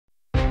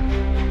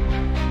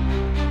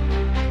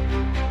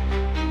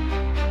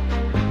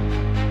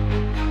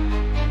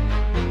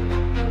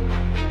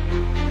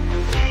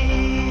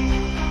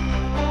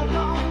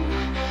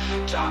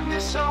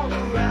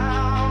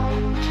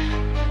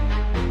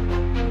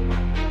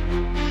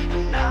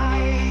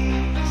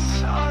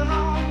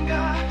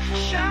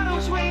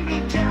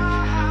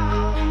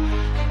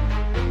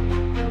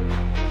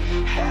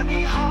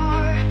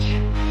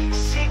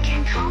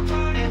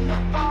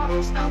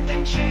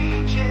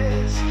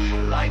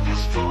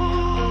is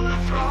full of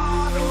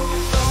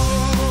throttles.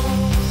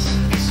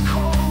 It's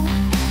cold,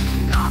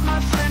 not my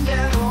friend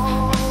at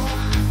all.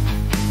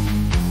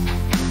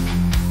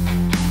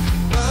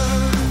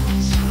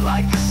 Burns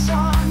like the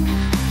sun,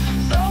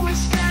 though it's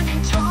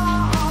standing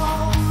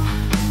tall.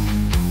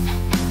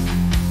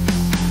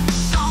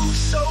 Sunk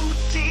so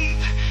deep,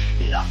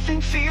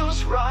 nothing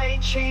feels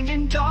right. Chained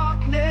in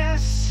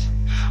darkness,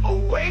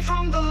 away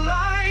from the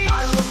light.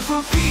 I look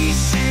for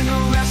peace in a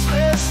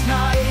restless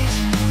night.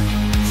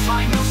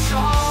 Find no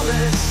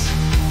solace,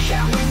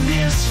 can't win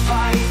this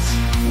fight.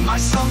 My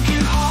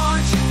sunken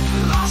heart,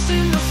 lost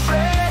in the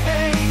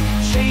fray,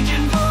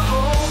 changing for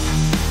hope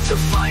to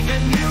find a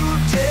new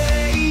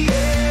day.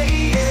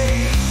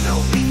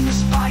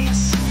 Loneliness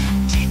bites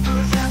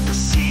deeper than the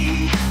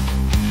sea,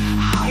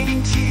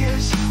 hiding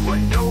tears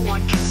where no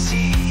one can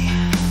see.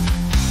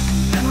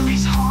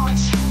 Memories haunt,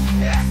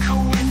 echo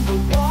in the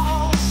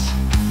walls,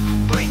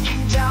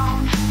 breaking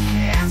down,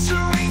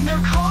 answering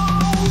their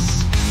calls.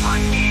 I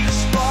need a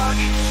spark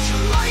to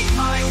light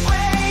my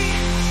way,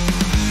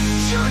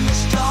 turn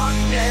this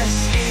darkness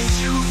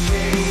into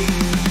day.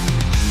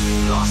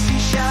 Lost in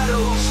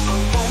shadows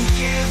but won't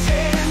give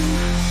in.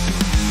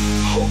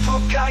 Hope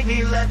will guide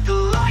me, let the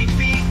light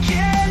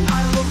begin.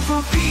 I look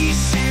for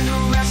peace in a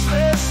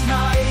restless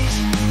night.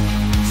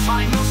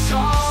 Find no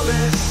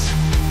solace,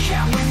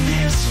 can't win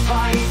this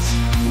fight.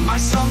 My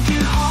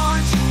sunken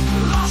heart,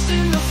 lost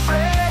in the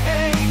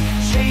fray,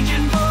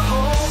 changing for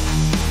hope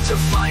to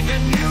find a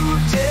new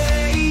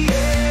day.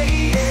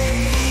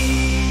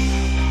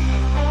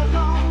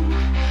 Alone,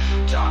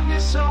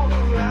 darkness all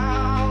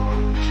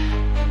around.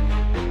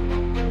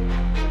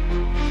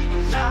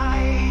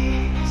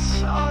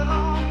 Nights are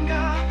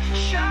longer,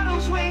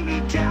 shadows weigh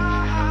me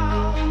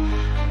down.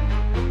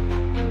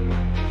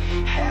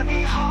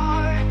 Heavy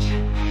heart,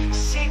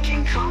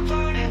 seeking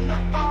comfort in the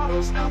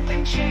bottles,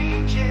 nothing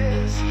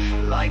changes.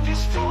 Life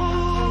is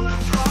full of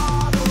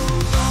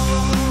throttles.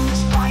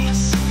 This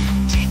bias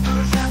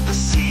deeper than the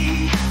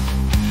sea,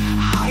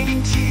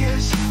 hiding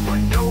tears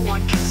where no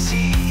one can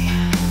see.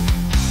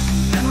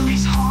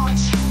 Memories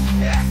haunt,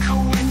 echo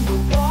in the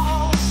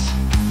walls,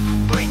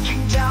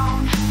 breaking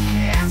down,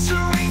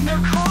 answering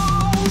their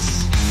calls.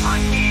 I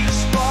need a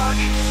spark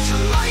to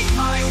light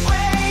my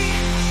way,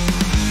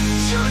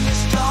 turn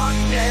this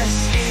darkness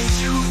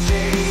into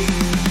day.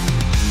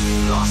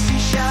 Lost in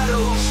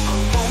shadows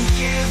but won't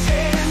give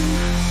in.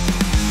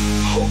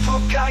 Hope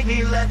will guide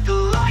me, let the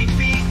light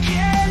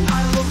begin.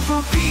 I look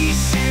for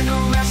peace in a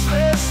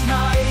restless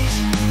night.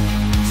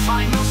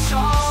 Find no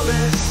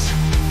solace,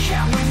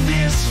 can't win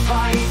this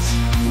fight.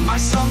 My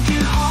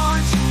sunken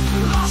heart,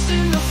 lost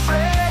in the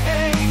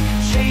fray,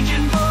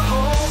 changing for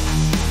hope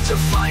to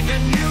find a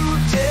new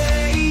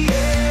day.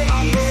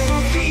 I look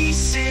for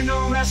peace in a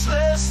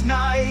restless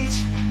night.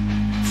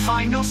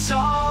 Find no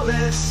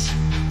solace,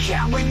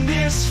 can't win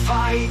this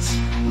fight.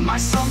 My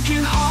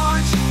sunken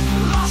heart,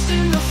 lost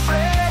in the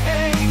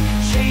fray,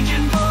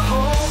 changing for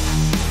hope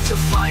to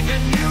find a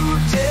new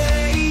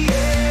day.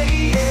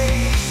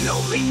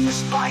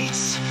 Loneliness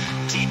bites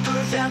deeper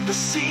than the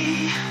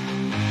sea,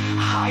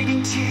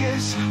 hiding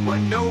tears where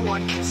no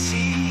one can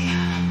see.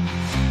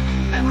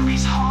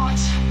 Memories haunt,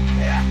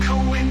 echo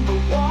in the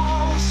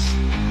walls,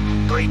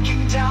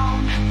 breaking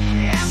down,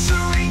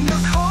 answering the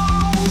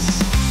calls.